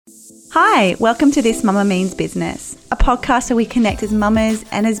Hi, welcome to This Mama Means Business, a podcast where we connect as mamas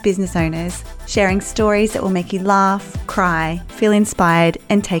and as business owners, sharing stories that will make you laugh, cry, feel inspired,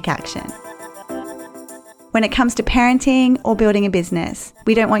 and take action. When it comes to parenting or building a business,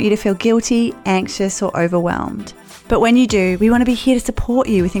 we don't want you to feel guilty, anxious, or overwhelmed. But when you do, we want to be here to support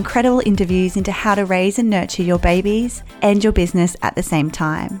you with incredible interviews into how to raise and nurture your babies and your business at the same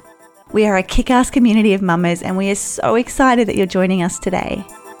time. We are a kick-ass community of mamas, and we are so excited that you're joining us today.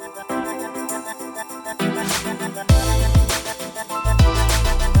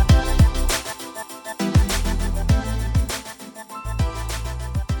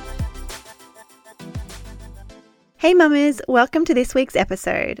 Hey mamas, welcome to this week's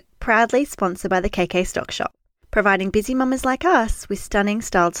episode, proudly sponsored by the KK Stock Shop, providing busy mamas like us with stunning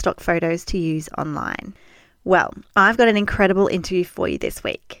styled stock photos to use online. Well, I've got an incredible interview for you this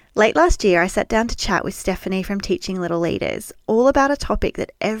week. Late last year, I sat down to chat with Stephanie from Teaching Little Leaders, all about a topic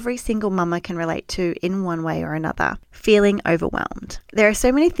that every single mama can relate to in one way or another, feeling overwhelmed. There are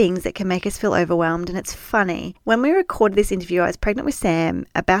so many things that can make us feel overwhelmed, and it's funny. When we recorded this interview, I was pregnant with Sam,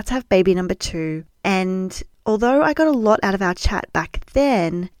 about to have baby number 2, and although I got a lot out of our chat back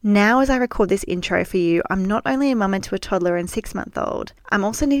then, now as I record this intro for you, I'm not only a mama to a toddler and 6-month-old, I'm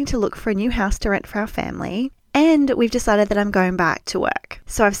also needing to look for a new house to rent for our family, and we've decided that I'm going back to work.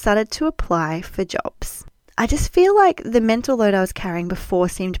 So I've started to apply for jobs. I just feel like the mental load I was carrying before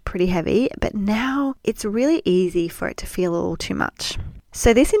seemed pretty heavy, but now it's really easy for it to feel a little too much.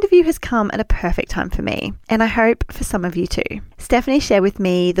 So this interview has come at a perfect time for me, and I hope for some of you too. Stephanie shared with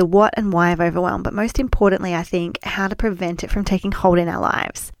me the what and why of overwhelm, but most importantly, I think, how to prevent it from taking hold in our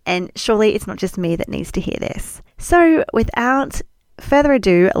lives. And surely it's not just me that needs to hear this. So without further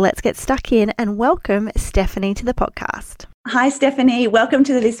ado, let's get stuck in and welcome Stephanie to the podcast. Hi, Stephanie. Welcome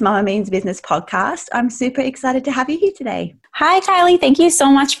to the This Mama Means Business podcast. I'm super excited to have you here today. Hi, Kylie. Thank you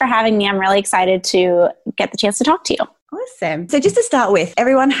so much for having me. I'm really excited to get the chance to talk to you. Awesome. So just to start with,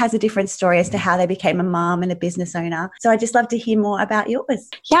 everyone has a different story as to how they became a mom and a business owner. So I'd just love to hear more about yours.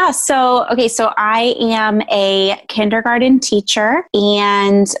 Yeah. So I am a kindergarten teacher,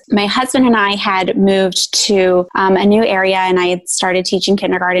 and my husband and I had moved to a new area, and I had started teaching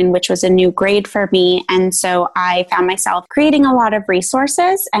kindergarten, which was a new grade for me. And so I found myself creating a lot of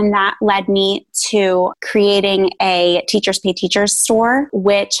resources, and that led me to creating a Teachers Pay Teachers store,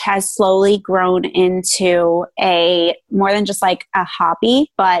 which has slowly grown into a more than just like a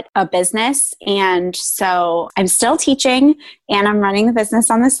hobby, but a business. And so I'm still teaching and I'm running the business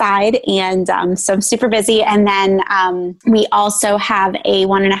on the side. And so I'm super busy. And then we also have a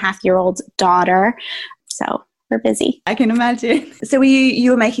 1.5-year-old daughter. So we're busy. I can imagine. So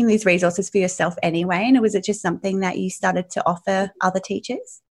you were making these resources for yourself anyway? And was it just something that you started to offer other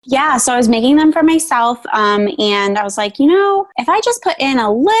teachers? Yeah, so I was making them for myself, and I was like, if I just put in a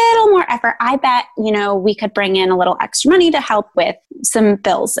little more effort, I bet, we could bring in a little extra money to help with some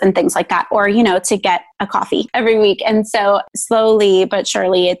bills and things like that, or, to get a coffee every week. And so slowly but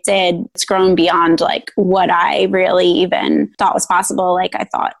surely it's grown beyond like what I really even thought was possible. Like I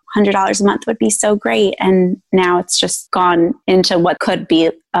thought $100 a month would be so great. And now it's just gone into what could be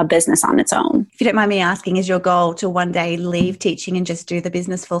a business on its own. If you don't mind me asking, is your goal to one day leave teaching and just do the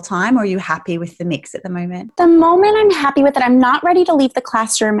business full time, or are you happy with the mix at the moment? The moment I'm happy with it. I'm not ready to leave the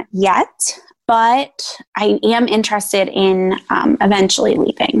classroom yet, but I am interested in eventually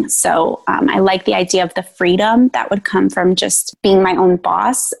leaving. So I like the idea of the freedom that would come from just being my own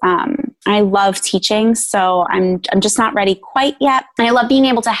boss. I love teaching, so I'm just not ready quite yet. And I love being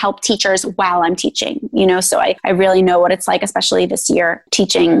able to help teachers while I'm teaching, so I really know what it's like, especially this year,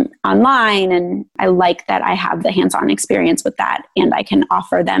 teaching online. And I like that I have the hands-on experience with that, and I can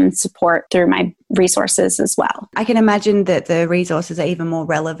offer them support through my resources as well. I can imagine that the resources are even more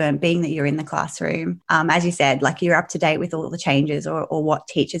relevant being that you're in the classroom. As you said, like you're up to date with all the changes or what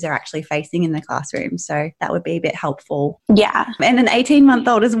teachers are actually facing in the classroom. So that would be a bit helpful. Yeah. And an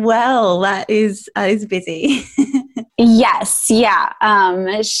 18-month-old as well. That is busy. Yes. Yeah.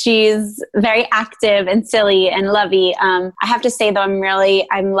 She's very active and silly and lovey. I have to say though,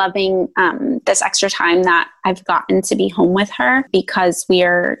 I'm loving this extra time that I've gotten to be home with her, because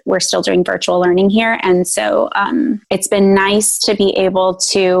we're still doing virtual learning here. And so it's been nice to be able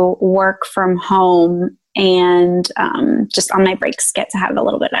to work from home and just on my breaks get to have a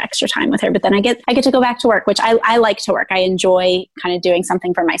little bit of extra time with her. But then I get to go back to work, which I like to work. I enjoy kind of doing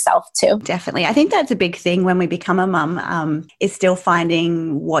something for myself too. Definitely. I think that's a big thing when we become a mum, is still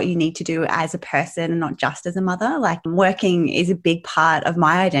finding what you need to do as a person and not just as a mother. Like working is a big part of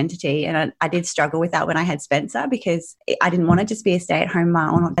my identity. And I did struggle with that when I had Spencer, because I didn't want to just be a stay-at-home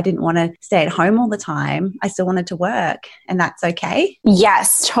mom. I didn't want to stay at home all the time. I still wanted to work, and that's okay.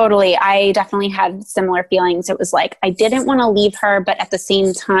 Yes, totally. I definitely had similar feelings. It was like I didn't want to leave her, but at the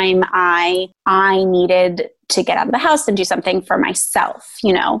same time, I needed to get out of the house and do something for myself,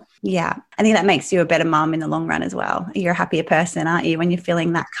 you know? Yeah. I think that makes you a better mom in the long run as well. You're a happier person, aren't you, when you're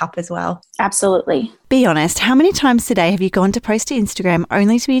filling that cup as well? Absolutely. Be honest, how many times today have you gone to post to Instagram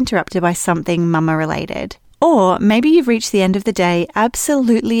only to be interrupted by something mama related? Or maybe you've reached the end of the day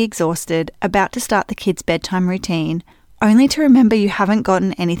absolutely exhausted, about to start the kids' bedtime routine, only to remember you haven't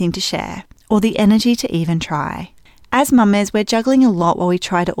gotten anything to share or the energy to even try. As mamas, we're juggling a lot while we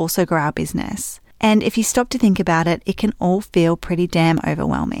try to also grow our business. And if you stop to think about it, it can all feel pretty damn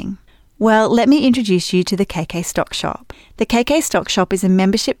overwhelming. Well, let me introduce you to the KK Stock Shop. The KK Stock Shop is a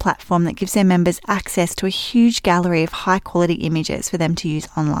membership platform that gives their members access to a huge gallery of high-quality images for them to use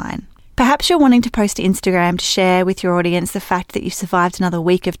online. Perhaps you're wanting to post to Instagram to share with your audience the fact that you've survived another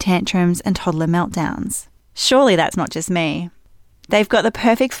week of tantrums and toddler meltdowns. Surely that's not just me. They've got the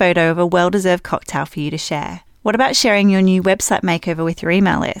perfect photo of a well-deserved cocktail for you to share. What about sharing your new website makeover with your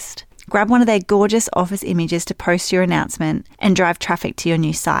email list? Grab one of their gorgeous office images to post your announcement and drive traffic to your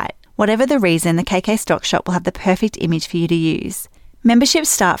new site. Whatever the reason, the KK Stock Shop will have the perfect image for you to use. Memberships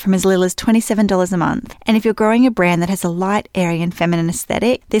start from as little as $27 a month, and if you're growing a brand that has a light, airy and feminine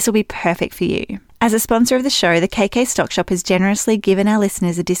aesthetic, this will be perfect for you. As a sponsor of the show, the KK Stock Shop has generously given our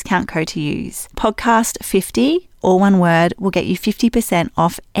listeners a discount code to use. Podcast50, all one word, will get you 50%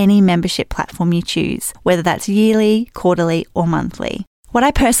 off any membership platform you choose, whether that's yearly, quarterly or monthly. What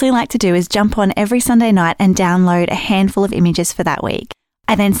I personally like to do is jump on every Sunday night and download a handful of images for that week.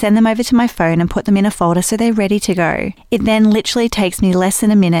 I then send them over to my phone and put them in a folder so they're ready to go. It then literally takes me less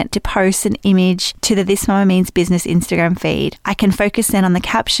than a minute to post an image to the This Mama Means Business Instagram feed. I can focus then on the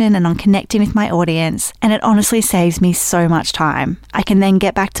caption and on connecting with my audience, and it honestly saves me so much time. I can then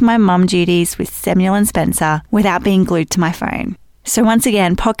get back to my mum duties with Samuel and Spencer without being glued to my phone. So once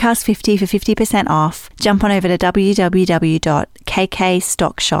again, podcast 50 for 50% off. Jump on over to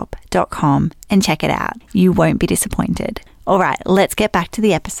www.kkstockshop.com and check it out. You won't be disappointed. All right, let's get back to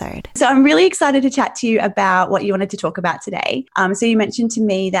the episode. So I'm really excited to chat to you about what you wanted to talk about today. So you mentioned to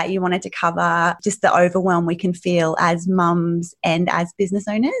me that you wanted to cover just the overwhelm we can feel as mums and as business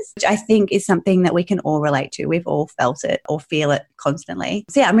owners, which I think is something that we can all relate to. We've all felt it or feel it constantly.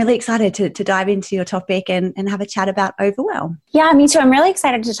 So yeah, I'm really excited to dive into your topic and have a chat about overwhelm. Yeah, me too. I'm really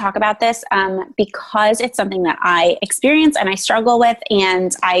excited to talk about this because it's something that I experience and I struggle with,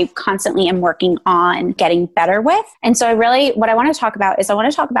 and I constantly am working on getting better with. And so what I want to talk about is I want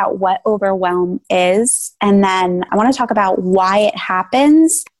to talk about what overwhelm is, and then I want to talk about why it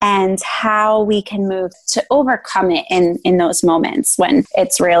happens and how we can move to overcome it in those moments when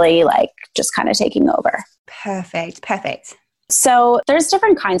it's really like just kind of taking over. Perfect. So there's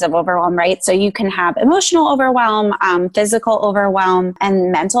different kinds of overwhelm, right? So you can have emotional overwhelm, physical overwhelm,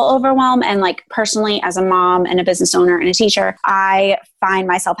 and mental overwhelm. And like personally, as a mom and a business owner and a teacher, I find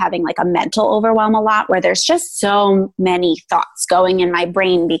myself having like a mental overwhelm a lot, where there's just so many thoughts going in my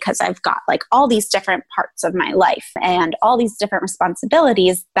brain because I've got like all these different parts of my life and all these different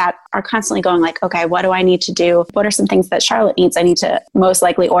responsibilities that are constantly going like, okay, what do I need to do? What are some things that Charlotte needs? I need to most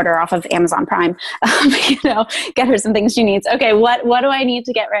likely order off of Amazon Prime, get her some things she needs. Okay, what do I need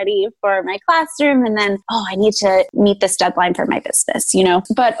to get ready for my classroom? And then, I need to meet this deadline for my business,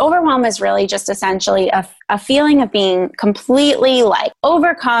 But overwhelm is really just essentially a feeling of being completely like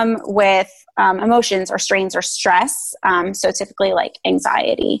overcome with emotions or strains or stress. So typically like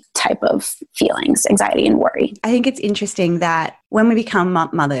anxiety type of feelings, anxiety and worry. I think it's interesting that when we become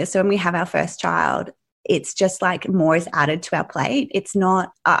mothers, so when we have our first child, it's just like more is added to our plate. It's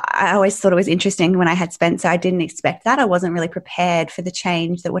not, I always thought it was interesting when I had Spencer, I didn't expect that. I wasn't really prepared for the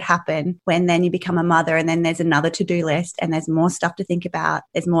change that would happen when then you become a mother and then there's another to-do list and there's more stuff to think about.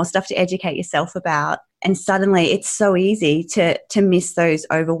 There's more stuff to educate yourself about. And suddenly it's so easy to miss those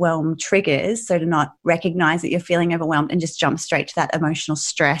overwhelm triggers. So to not recognize that you're feeling overwhelmed and just jump straight to that emotional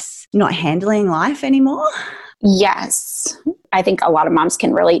stress, not handling life anymore. Yes. I think a lot of moms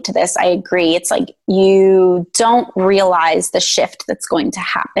can relate to this. I agree. It's like you don't realize the shift that's going to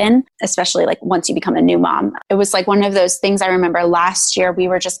happen, especially like once you become a new mom. It was like one of those things I remember last year, we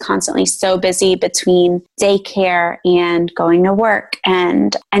were just constantly so busy between daycare and going to work.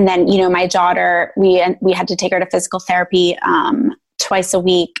 And then, you know, my daughter, we had to take her to physical therapy, twice a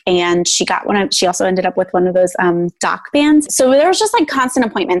week, and she also ended up with one of those doc bands. So there was just like constant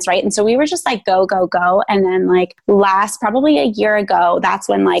appointments, right? And so we were just like go. And then like probably a year ago, that's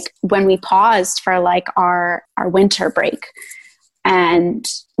when we paused for like our winter break, and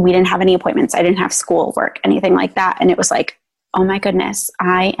we didn't have any appointments. I didn't have school, work, anything like that. And it was like, oh my goodness,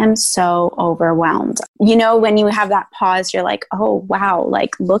 I am so overwhelmed. You know, when you have that pause, you're like, oh wow,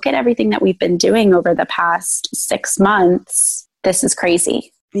 like look at everything that we've been doing over the past 6 months. This is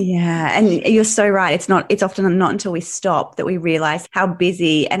crazy. Yeah. And you're so right. It's often not until we stop that we realize how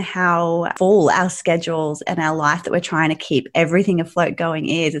busy and how full our schedules and our life that we're trying to keep everything afloat going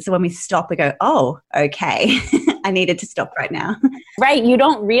is. It's when we stop, we go, oh, okay. I needed to stop right now. Right. You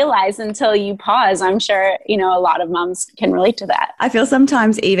don't realize until you pause. I'm sure, you know, a lot of moms can relate to that. I feel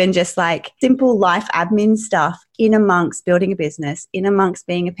sometimes even just like simple life admin stuff in amongst building a business, in amongst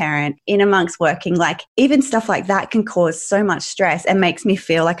being a parent, in amongst working, like even stuff like that can cause so much stress and makes me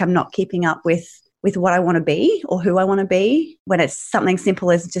feel like I'm not keeping up with what I want to be or who I want to be, when it's something simple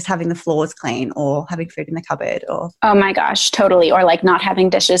as just having the floors clean or having food in the cupboard or... Oh my gosh, totally. Or like not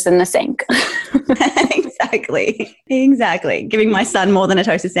having dishes in the sink. Exactly. Giving my son more than a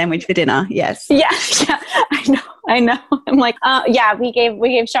toasted sandwich for dinner. Yes. Yeah. I know. I'm like, we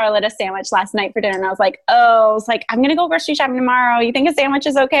gave Charlotte a sandwich last night for dinner, and I was like, I'm going to go grocery shopping tomorrow. You think a sandwich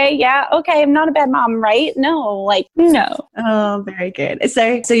is okay? Yeah. Okay. I'm not a bad mom, right? No, like, no. Oh, very good.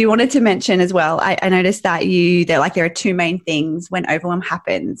 So you wanted to mention as well, I noticed that there are two main things when overwhelm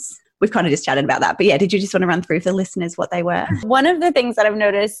happens. We've kind of just chatted about that. But yeah, did you just want to run through for the listeners what they were? One of the things that I've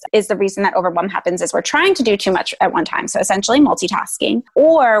noticed is the reason that overwhelm happens is we're trying to do too much at one time. So essentially multitasking,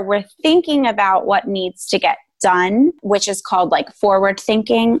 or we're thinking about what needs to get done, which is called like forward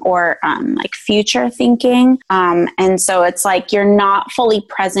thinking or like future thinking. And so it's like you're not fully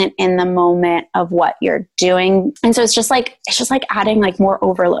present in the moment of what you're doing. And so it's just like adding like more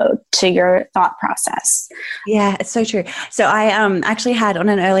overload to your thought process. Yeah, it's so true. So I actually had on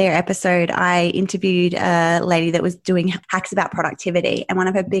an earlier episode, I interviewed a lady that was doing hacks about productivity. And one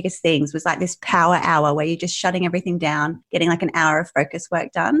of her biggest things was like this power hour where you're just shutting everything down, getting like an hour of focus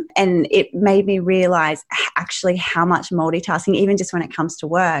work done. And it made me realize actually how much multitasking, even just when it comes to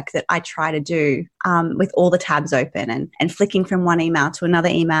work, that I try to do with all the tabs open and flicking from one email to another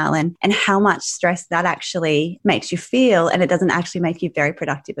email, and how much stress that actually makes you feel. And it doesn't actually make you very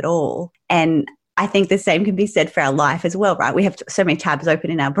productive at all. And I think the same can be said for our life as well, right? We have so many tabs open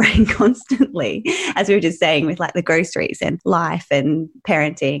in our brain constantly, as we were just saying, with like the groceries and life and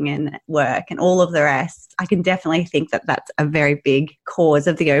parenting and work and all of the rest. I can definitely think that that's a very big cause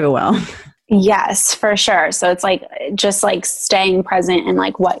of the overwhelm. Yes, for sure. So it's like just like staying present and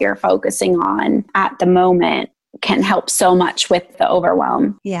like what you're focusing on at the moment can help so much with the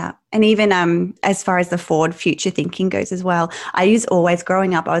overwhelm. Yeah. And even as far as the forward future thinking goes as well,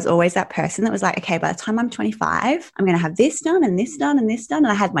 growing up, I was always that person that was like, okay, by the time I'm 25, I'm going to have this done and this done and this done.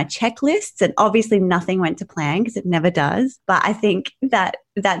 And I had my checklists, and obviously nothing went to plan because it never does. But I think that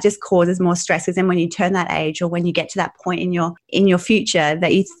just causes more stress, because then when you turn that age, or when you get to that point in your future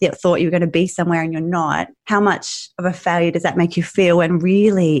that you thought you were going to be somewhere and you're not, how much of a failure does that make you feel, when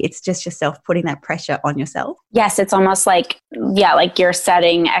really it's just yourself putting that pressure on yourself? Yes, it's almost like, like you're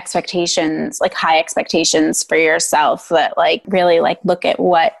setting expectations, like high expectations for yourself, that like really like look at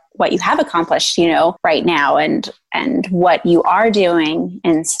what you have accomplished, you know, right now, and what you are doing,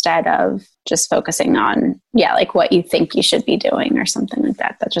 instead of just focusing on, like what you think you should be doing or something like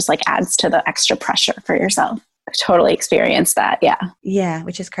that. That just like adds to the extra pressure for yourself. I totally experienced that. Yeah. Yeah.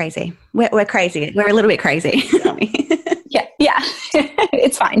 Which is crazy. We're crazy. We're a little bit crazy. Aren't we? Yeah.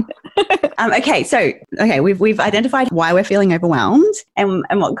 It's fine. Okay. We've identified why we're feeling overwhelmed and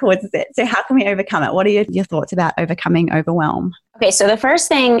what causes it. So how can we overcome it? What are your thoughts about overcoming overwhelm? Okay, so the first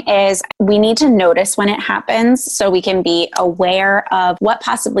thing is we need to notice when it happens, so we can be aware of what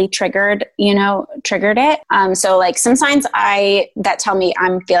possibly triggered it. So like some signs that tell me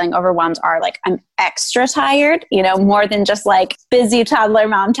I'm feeling overwhelmed are like I'm extra tired, more than just like busy toddler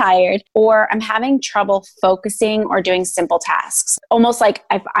mom tired, or I'm having trouble focusing or doing simple tasks. Almost like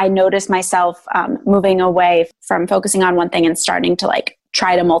I notice myself moving away from focusing on one thing and starting to like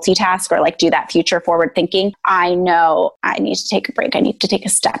try to multitask or like do that future forward thinking. I know I need to take a break. I need to take a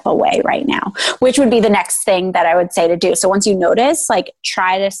step away right now, which would be the next thing that I would say to do. So once you notice, like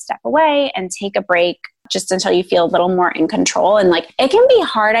try to step away and take a break. just until you feel a little more in control. And like, it can be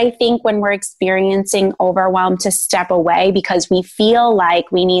hard, I think, when we're experiencing overwhelm to step away because we feel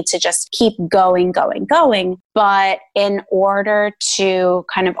like we need to just keep going. But in order to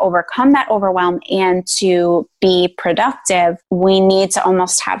kind of overcome that overwhelm and to be productive, we need to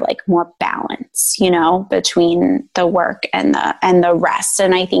almost have like more balance, between the work and the rest.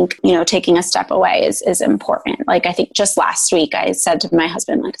 And I think, taking a step away is important. Like, I think just last week I said to my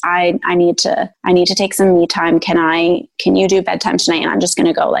husband, like, I need to take some me time. Can you do bedtime tonight? And I'm just going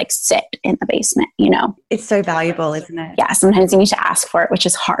to go like sit in the basement, It's so valuable, isn't it? Yeah. Sometimes you need to ask for it, which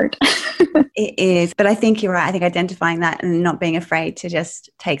is hard. It is. But I think you're right. I think identifying that and not being afraid to just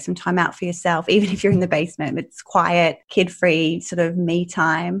take some time out for yourself, even if you're in the basement, it's quiet, kid-free sort of me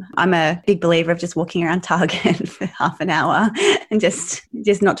time. I'm a big believer of just walking around Target for half an hour and just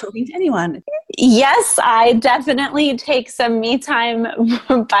not talking to anyone. Yes, I definitely take some me time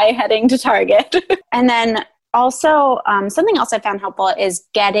by heading to Target. And then also, something else I found helpful is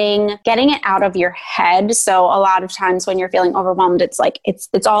getting it out of your head. So a lot of times when you're feeling overwhelmed, it's like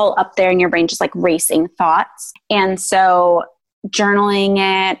it's all up there in your brain, just like racing thoughts. And so journaling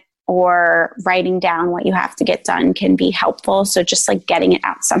it or writing down what you have to get done can be helpful. So just like getting it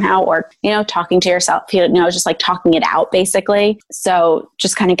out somehow, or, talking to yourself, just like talking it out basically. So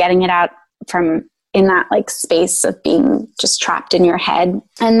just kind of getting it out from in that like space of being just trapped in your head.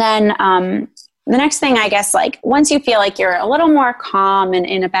 And then, the next thing, I guess, like once you feel like you're a little more calm and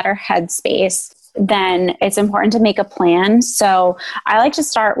in a better headspace, then it's important to make a plan. So I like to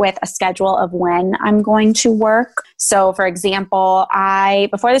start with a schedule of when I'm going to work. So for example,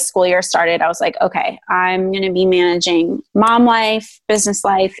 before the school year started, I was like, okay, I'm going to be managing mom life, business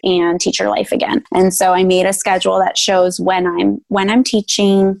life, and teacher life again. And so I made a schedule that shows when I'm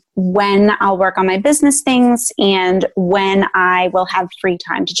teaching, when I'll work on my business things, and when I will have free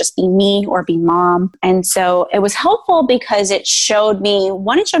time to just be me or be mom. And so it was helpful because it showed me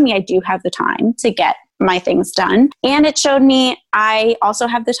I do have the time to get my things done. And it showed me I also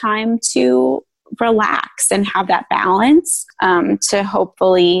have the time to relax and have that balance to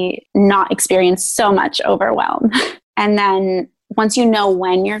hopefully not experience so much overwhelm. And then once you know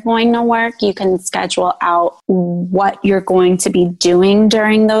when you're going to work, you can schedule out what you're going to be doing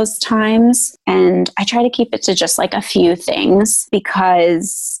during those times. And I try to keep it to just like a few things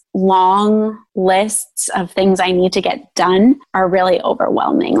because long lists of things I need to get done are really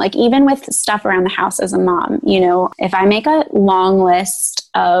overwhelming. Like even with stuff around the house as a mom, if I make a long list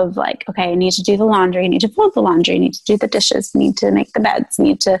of like, okay, I need to do the laundry, I need to fold the laundry, I need to do the dishes, I need to make the beds, I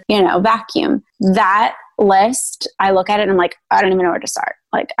need to, vacuum, that list, I look at it and I'm like, I don't even know where to start.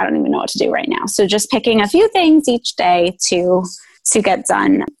 Like, I don't even know what to do right now. So just picking a few things each day to get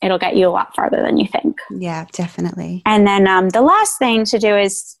done, it'll get you a lot farther than you think. Yeah, definitely. And then the last thing to do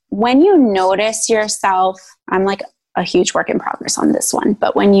is when you notice yourself, I'm like a huge work in progress on this one,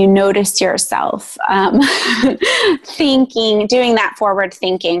 but when you notice yourself doing that forward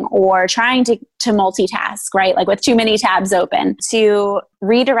thinking or trying to multitask, right? Like with too many tabs open, to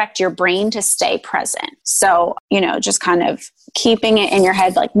redirect your brain to stay present. So, just kind of keeping it in your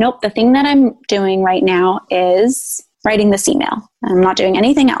head, like, nope, the thing that I'm doing right now is writing this email. I'm not doing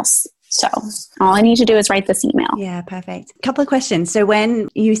anything else. So all I need to do is write this email. Yeah, perfect. A couple of questions. So when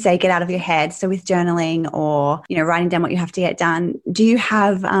you say get out of your head, so with journaling or, writing down what you have to get done, do you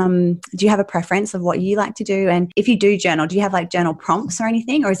have a preference of what you like to do? And if you do journal, do you have like journal prompts or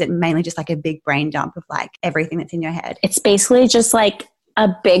anything? Or is it mainly just like a big brain dump of like everything that's in your head? It's basically just like a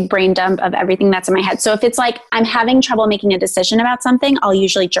big brain dump of everything that's in my head. So if it's like I'm having trouble making a decision about something, I'll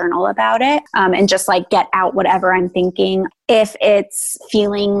usually journal about it and just like get out whatever I'm thinking. If it's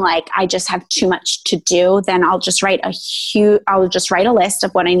feeling like I just have too much to do, then I'll just write a list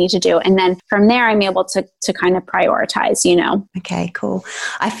of what I need to do. And then from there, I'm able to kind of prioritize, Okay, cool.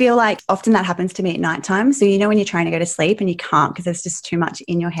 I feel like often that happens to me at nighttime. So, when you're trying to go to sleep and you can't because there's just too much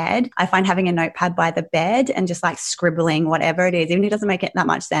in your head, I find having a notepad by the bed and just like scribbling whatever it is, even if it doesn't make it that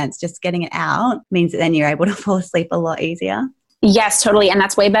much sense, just getting it out means that then you're able to fall asleep a lot easier. Yes, totally. And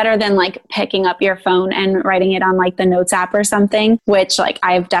that's way better than like picking up your phone and writing it on like the Notes app or something, which like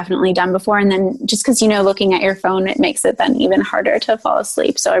I've definitely done before. And then just because, looking at your phone, it makes it then even harder to fall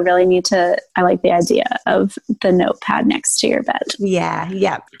asleep. So I like the idea of the notepad next to your bed. Yeah.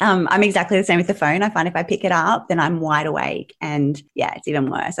 I'm exactly the same with the phone. I find if I pick it up, then I'm wide awake and it's even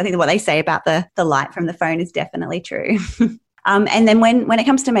worse. I think what they say about the light from the phone is definitely true. And then when it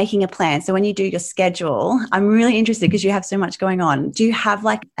comes to making a plan, so when you do your schedule, I'm really interested because you have so much going on. Do you have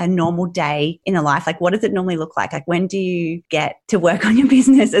like a normal day in a life? Like what does it normally look like? Like when do you get to work on your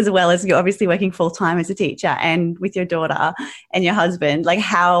business as well as you're obviously working full time as a teacher and with your daughter and your husband? Like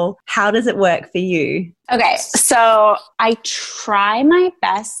how does it work for you? Okay, so I try my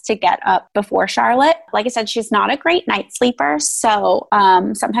best to get up before Charlotte. Like I said, she's not a great night sleeper. So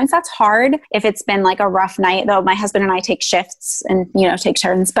sometimes that's hard if it's been like a rough night, though my husband and I take shifts and, take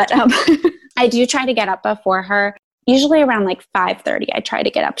turns. But I do try to get up before her. Usually around like 5:30, I try to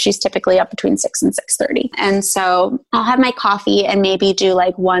get up. She's typically up between 6 and 6:30. And so I'll have my coffee and maybe do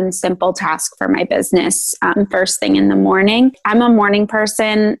like one simple task for my business first thing in the morning. I'm a morning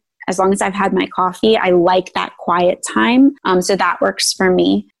person. As long as I've had my coffee, I like that quiet time. So that works for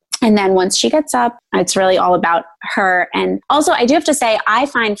me. And then once she gets up, it's really all about her. And also, I do have to say, I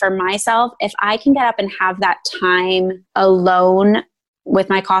find for myself, if I can get up and have that time alone with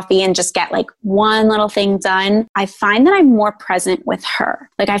my coffee and just get like one little thing done, I find that I'm more present with her.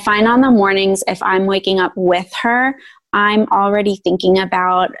 Like I find on the mornings, if I'm waking up with her, I'm already thinking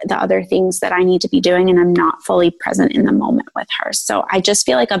about the other things that I need to be doing and I'm not fully present in the moment with her. So I just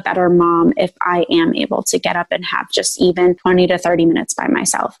feel like a better mom if I am able to get up and have just even 20 to 30 minutes by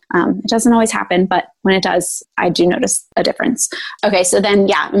myself. It doesn't always happen, but when it does, I do notice a difference. Okay, so then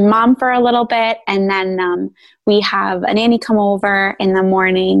mom for a little bit, and then we have a nanny come over in the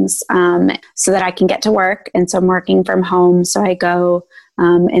mornings so that I can get to work. And so I'm working from home. So I go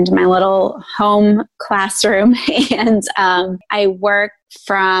into my little home classroom and I work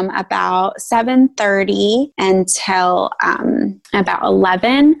from about 7:30 until about 11,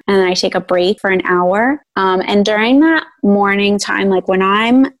 and then I take a break for an hour. And during that morning time, like when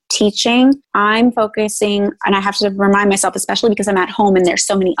I'm teaching, I'm focusing, and I have to remind myself, especially because I'm at home and there's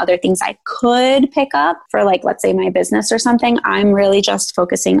so many other things I could pick up for, like, let's say my business or something, I'm really just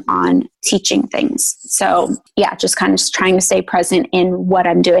focusing on teaching things. So just kind of just trying to stay present in what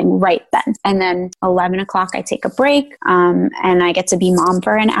I'm doing right then. And then 11 o'clock, I take a break and I get to be mom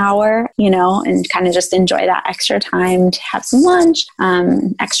for an hour, and kind of just enjoy that extra time to have some lunch,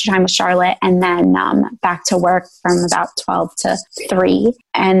 extra time with Charlotte, and then back to work from about 12 to 3.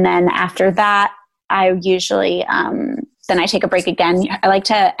 And then after that, I usually, then I take a break again. I like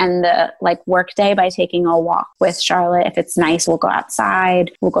to end the work day by taking a walk with Charlotte. If it's nice, we'll go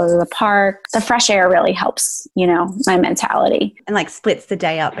outside, we'll go to the park. The fresh air really helps, my mentality. And splits the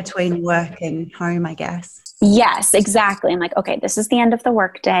day up between work and home, I guess. Yes, exactly. I'm like, okay, this is the end of the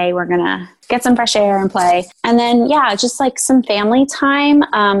work day. We're going to get some fresh air and play. And then, just some family time.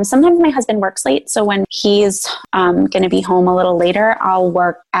 Sometimes my husband works late. So when he's going to be home a little later, I'll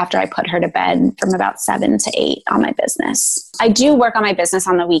work after I put her to bed from about 7 to 8 on my business. I do work on my business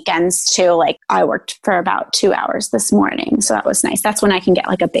on the weekends too. I worked for about 2 hours this morning. So that was nice. That's when I can get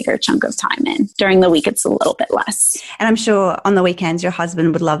a bigger chunk of time in. During the week, it's a little bit less. And I'm sure on the weekends, your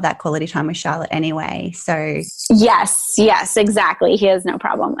husband would love that quality time with Charlotte anyway. So Yes, exactly. He has no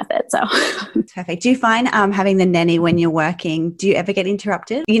problem with it. So perfect. Do you find having the nanny when you're working, do you ever get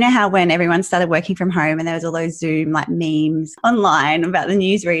interrupted? You know how when everyone started working from home and there was all those Zoom memes online about the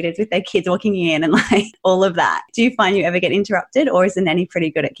newsreaders with their kids walking in and all of that. Do you find you ever get interrupted, or is the nanny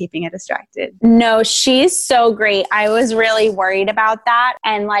pretty good at keeping her distracted? No, she's so great. I was really worried about that.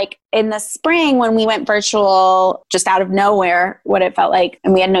 And in the spring when we went virtual just out of nowhere, what it felt like,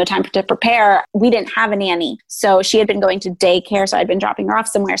 and we had no time to prepare, we didn't have a nanny. So she had been going to daycare. So I'd been dropping her off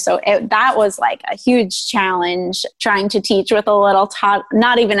somewhere. So that was a huge challenge trying to teach with a little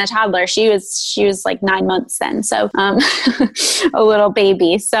not even a toddler. She was 9 months then. So a little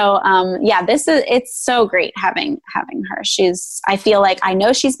baby. So it's so great having her. I feel like I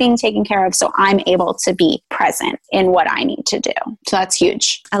know she's being taken care of. So I'm able to be present in what I need to do. So that's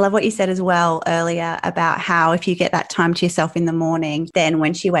huge. I love what you said as well earlier about how if you get that time to yourself in the morning, then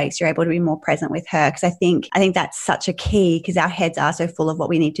when she wakes, you're able to be more present with her. Because I think that's such a key, because our heads are so full of what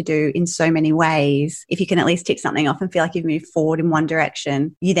we need to do in so many ways. If you can at least tick something off and feel like you've moved forward in one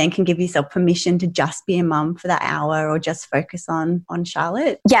direction, you then can give yourself permission to just be a mum for that hour or just focus on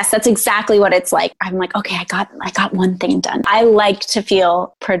Charlotte. Yes, that's exactly what it's like. I'm like, okay, I got one thing done. I like to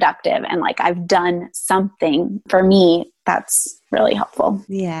feel productive and I've done something for me that's really helpful.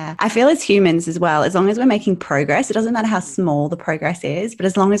 Yeah. I feel as humans as well, as long as we're making progress, it doesn't matter how small the progress is, but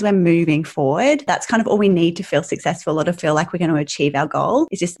as long as we're moving forward, that's kind of all we need to feel successful or to feel like we're going to achieve our goal.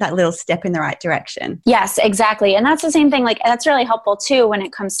 It's just that little step in the right direction. Yes, exactly. And that's the same thing. Like, that's really helpful too when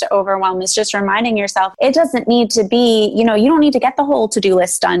it comes to overwhelm, is just reminding yourself it doesn't need to be, you don't need to get the whole to-do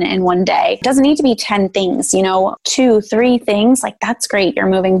list done in one day. It doesn't need to be 10 things, 2, 3 things. Like, that's great. You're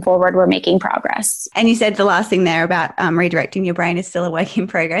moving forward. We're making progress. And you said the last thing there about redirecting your brain is still a work in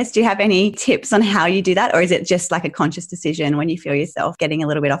progress. Do you have any tips on how you do that? Or is it just like a conscious decision when you feel yourself getting a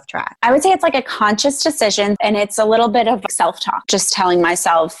little bit off track? I would say it's like a conscious decision, and it's a little bit of self-talk, just telling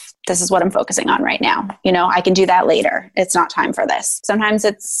myself, this is what I'm focusing on right now. I can do that later. It's not time for this. Sometimes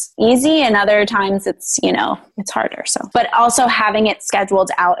it's easy and other times it's, it's harder. So, but also having it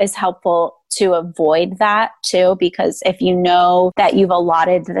scheduled out is helpful to avoid that too, because if you know that you've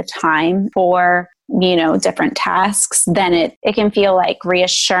allotted the time for different tasks, then it can feel like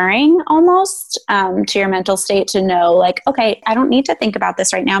reassuring almost to your mental state to know like, okay, I don't need to think about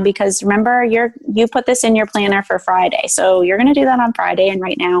this right now because remember you put this in your planner for Friday. So you're going to do that on Friday. And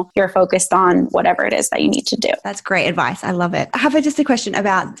right now you're focused on whatever it is that you need to do. That's great advice. I love it. I have just a question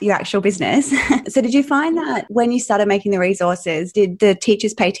about your actual business. So did you find that when you started making the resources, did the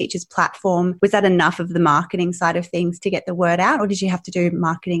Teachers Pay Teachers platform, was that enough of the marketing side of things to get the word out? Or did you have to do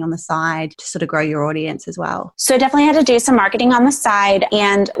marketing on the side to sort of grow your audience as well? So definitely had to do some marketing on the side.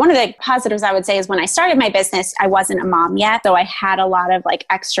 And one of the positives I would say is when I started my business, I wasn't a mom yet. So I had a lot of like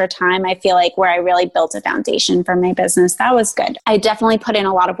extra time. I feel like where I really built a foundation for my business. That was good. I definitely put in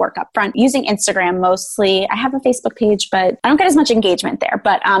a lot of work up front using Instagram mostly. I have a Facebook page, but I don't get as much engagement there.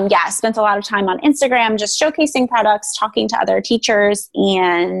 But I spent a lot of time on Instagram, just showcasing products, talking to other teachers.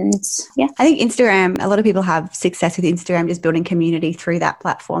 And I think Instagram, a lot of people have success with Instagram, just building community through that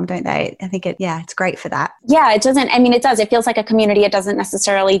platform, don't they? I think it's great for that. Yeah, it doesn't. I mean, it does. It feels like a community. It doesn't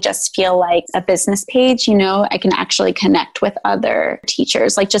necessarily just feel like a business page. I can actually connect with other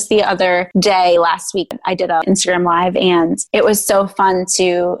teachers. Like just the other day, last week, I did an Instagram Live and it was so fun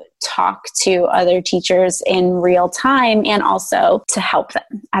to talk to other teachers in real time and also to help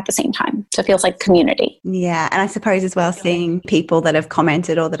them at the same time. So it feels like community. Yeah. And I suppose as well, seeing people that have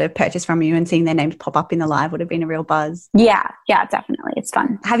commented or that have purchased from you and seeing their names pop up in the live would have been a real buzz. Yeah, definitely. It's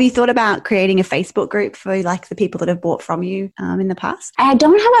fun. Have you thought about creating a Facebook group for like the people that have bought from you in the past? I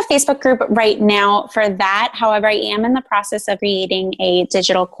don't have a Facebook group right now for that. However, I am in the process of creating a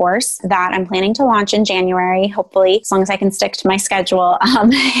digital course that I'm planning to launch in January, hopefully, as long as I can stick to my schedule.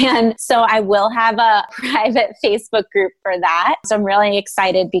 And so I will have a private Facebook group for that. So I'm really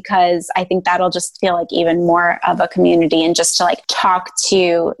excited because I think that'll just feel like even more of a community and just to like talk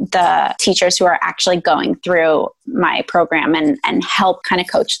to the teachers who are actually going through my program and help kind of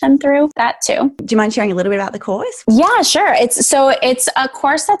coach them through that too. Do you mind sharing a little bit about the course? Yeah, sure. It's a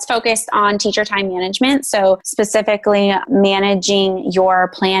course that's focused on teacher time management. So specifically managing your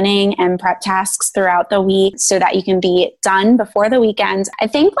planning and prep tasks throughout the week so that you can be done before the weekend. I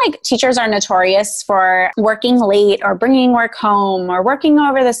think like teachers are notorious for working late or bringing work home or working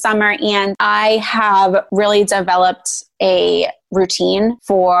over the summer. And I have really developed a routine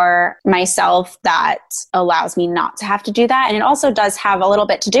for myself that allows me not to have to do that. And it also does have a little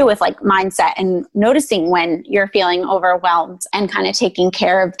bit to do with like mindset and noticing when you're feeling overwhelmed and kind of taking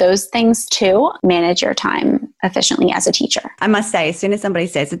care of those things to manage your time efficiently as a teacher. I must say, as soon as somebody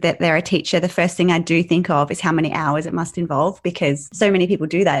says that they're a teacher, the first thing I do think of is how many hours it must involve, because so many people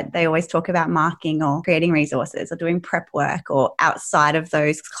do that. They always talk about marking or creating resources or doing prep work or outside of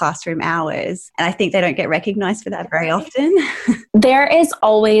those classroom hours. And I think they don't get recognized for that very often. There is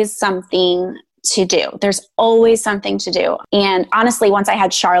always something to do. There's always something to do. And honestly, once I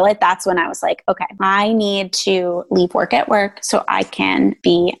had Charlotte, that's when I was like, okay, I need to leave work at work so I can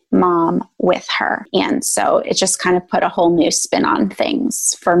be mom with her. And so it just kind of put a whole new spin on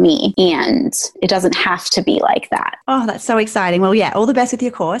things for me. And it doesn't have to be like that. Oh, that's so exciting. Well, yeah, all the best with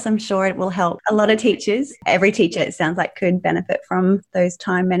your course. I'm sure it will help a lot of teachers. Every teacher, it sounds like, could benefit from those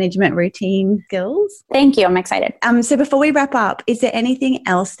time management routine skills. Thank you. I'm excited. So before we wrap up, is there anything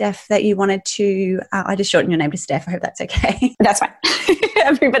else, Steph, that you wanted to, I just shortened your name to Steph. I hope that's okay. That's fine.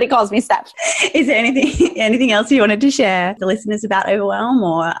 Everybody calls me Steph. Is there anything else you wanted to share with the listeners about overwhelm,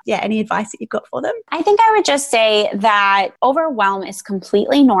 or any advice that you've got for them? I think I would just say that overwhelm is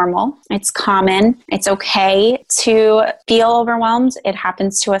completely normal. It's common. It's okay to feel overwhelmed. It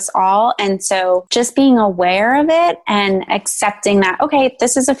happens to us all. And so just being aware of it and accepting that, okay,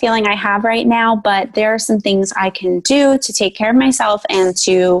 this is a feeling I have right now, but there are some things I can do to take care of myself and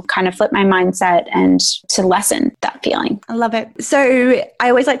to kind of flip my mindset mindset and to lessen that feeling. I love it. So I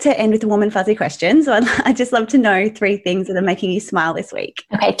always like to end with a warm and fuzzy question. So I'd just love to know 3 things that are making you smile this week.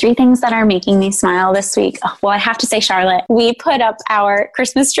 Okay, 3 things that are making me smile this week. Oh, well, I have to say, Charlotte, we put up our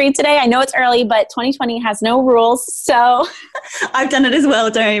Christmas tree today. I know it's early, but 2020 has no rules. So I've done it as well.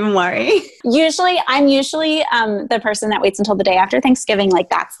 Don't even worry. I'm usually the person that waits until the day after Thanksgiving. Like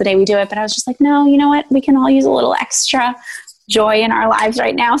that's the day we do it. But I was just like, no, you know what? We can all use a little extra joy in our lives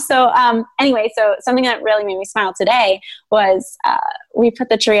right now. So anyway, so something that really made me smile today was we put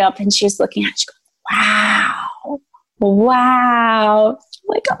the tree up and she was looking at it. She goes, wow.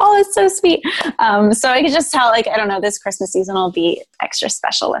 Like, oh, it's so sweet. So I could just tell, like, I don't know, this Christmas season will be extra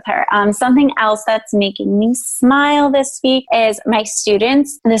special with her. Something else that's making me smile this week is my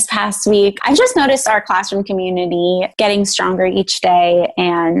students this past week. I've just noticed our classroom community getting stronger each day,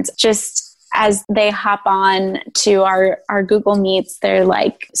 and just as they hop on to our Google Meets, they're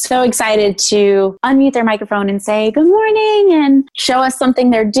like so excited to unmute their microphone and say good morning and show us something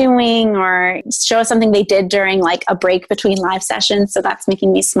they're doing or show us something they did during like a break between live sessions. So that's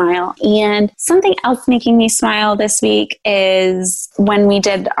making me smile. And something else making me smile this week is when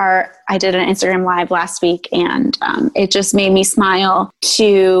I did an Instagram live last week, and it just made me smile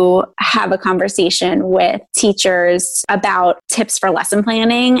to have a conversation with teachers about tips for lesson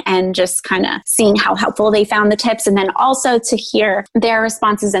planning and just kind of seeing how helpful they found the tips, and then also to hear their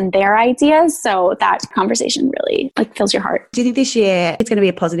responses and their ideas. So that conversation really like fills your heart. Do you think this year it's going to be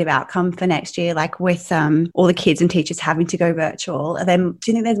a positive outcome for next year, like with all the kids and teachers having to go virtual? Do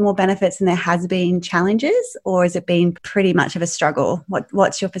you think there's more benefits than there has been challenges, or has it been pretty much of a struggle?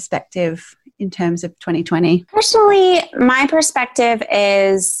 What's your perspective in terms of 2020? Personally, my perspective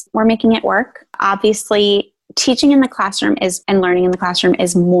is we're making it work. Obviously, teaching in the classroom and learning in the classroom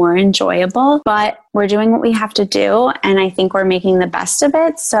is more enjoyable, but we're doing what we have to do, and I think we're making the best of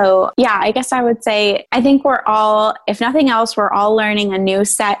it. So yeah, I guess I would say I think we're all, if nothing else, we're all learning a new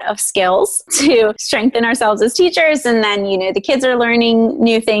set of skills to strengthen ourselves as teachers, and then, you know, the kids are learning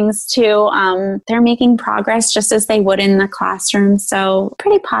new things too. They're making progress just as they would in the classroom. So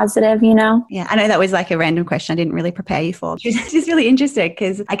pretty positive, you know? Yeah, I know that was like a random question I didn't really prepare you for. Just really interested,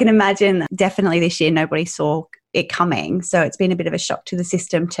 because I can imagine definitely this year nobody saw it coming. So it's been a bit of a shock to the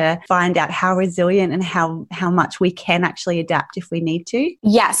system to find out how resilient and how much we can actually adapt if we need to.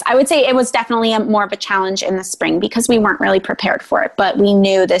 Yes, I would say it was definitely more of a challenge in the spring because we weren't really prepared for it, but we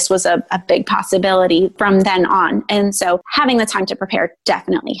knew this was a big possibility from then on. And so having the time to prepare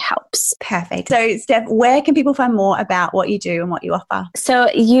definitely helps. Perfect. So Steph, where can people find more about what you do and what you offer? So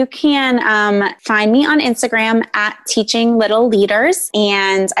you can find me on Instagram at Teaching Little Leaders.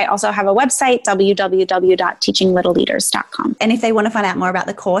 And I also have a website, www.teachinglittleleaders.com. And if they want to find out more about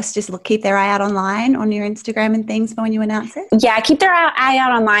the course, just keep their eye out online on your Instagram and things for when you announce it. Yeah, keep their eye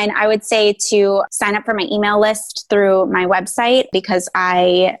out online. I would say to sign up for my email list through my website, because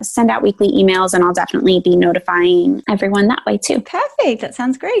I send out weekly emails, and I'll definitely be notifying everyone that way too. Perfect. That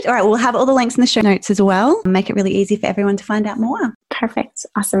sounds great. All right. We'll have all the links in the show notes as well. Make it really easy for everyone to find out more. Perfect.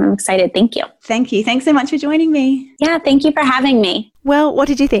 Awesome. I'm excited. Thank you. Thank you. Thanks so much for joining me. Yeah, thank you for having me. Well, what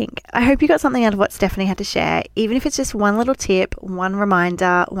did you think? I hope you got something out of what Stephanie had to share, even if it's just one little tip, one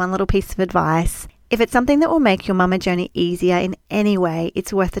reminder, one little piece of advice. If it's something that will make your mama journey easier in any way,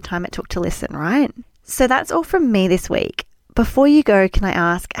 it's worth the time it took to listen, right? So that's all from me this week. Before you go, can I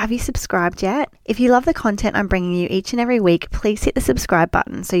ask, have you subscribed yet? If you love the content I'm bringing you each and every week, please hit the subscribe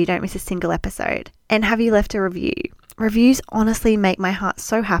button so you don't miss a single episode. And have you left a review? Reviews honestly make my heart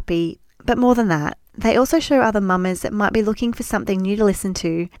so happy, but more than that, they also show other mamas that might be looking for something new to listen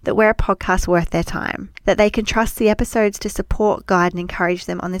to that we're a podcast worth their time, that they can trust the episodes to support, guide and encourage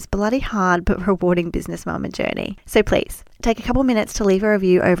them on this bloody hard but rewarding business mama journey. So please, take a couple minutes to leave a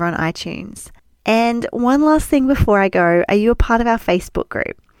review over on iTunes. And one last thing before I go, are you a part of our Facebook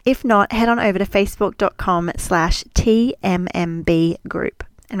group? If not, head on over to facebook.com/TMMB group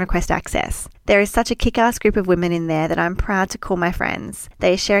and request access. There is such a kick-ass group of women in there that I'm proud to call my friends.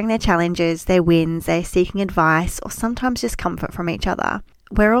 They are sharing their challenges, their wins, they're seeking advice, or sometimes just comfort from each other.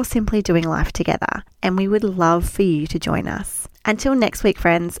 We're all simply doing life together, and we would love for you to join us. Until next week,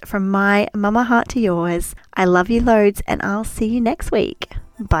 friends, from my mama heart to yours, I love you loads, and I'll see you next week.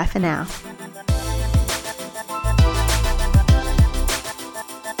 Bye for now.